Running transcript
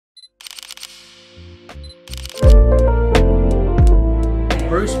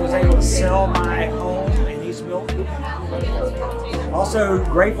Bruce was able to sell my home in East Milton. Also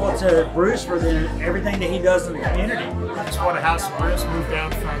grateful to Bruce for everything that he does in the community. I just bought a house in Bruce, moved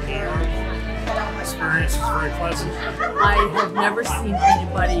down from New York. The experience was very pleasant. I have never seen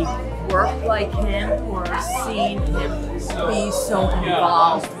anybody work like him or seen him be so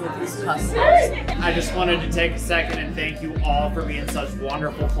involved with his customers. I just wanted to take a second and thank you all for being such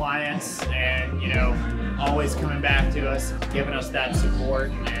wonderful clients and, always coming back to us, giving us that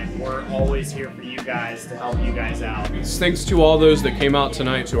support, and we're always here for you guys to help you guys out. Thanks to all those that came out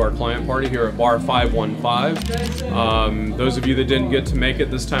tonight to our client party here at Bar 515. Those of you that didn't get to make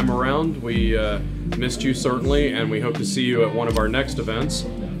it this time around, we missed you certainly, and we hope to see you at one of our next events.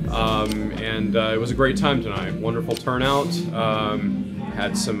 It was a great time tonight. Wonderful turnout.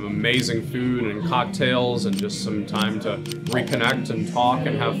 Had some amazing food and cocktails and just some time to reconnect and talk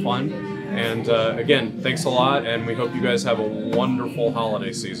and have fun. And again, thanks a lot, and we hope you guys have a wonderful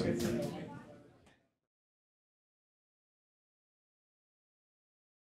holiday season.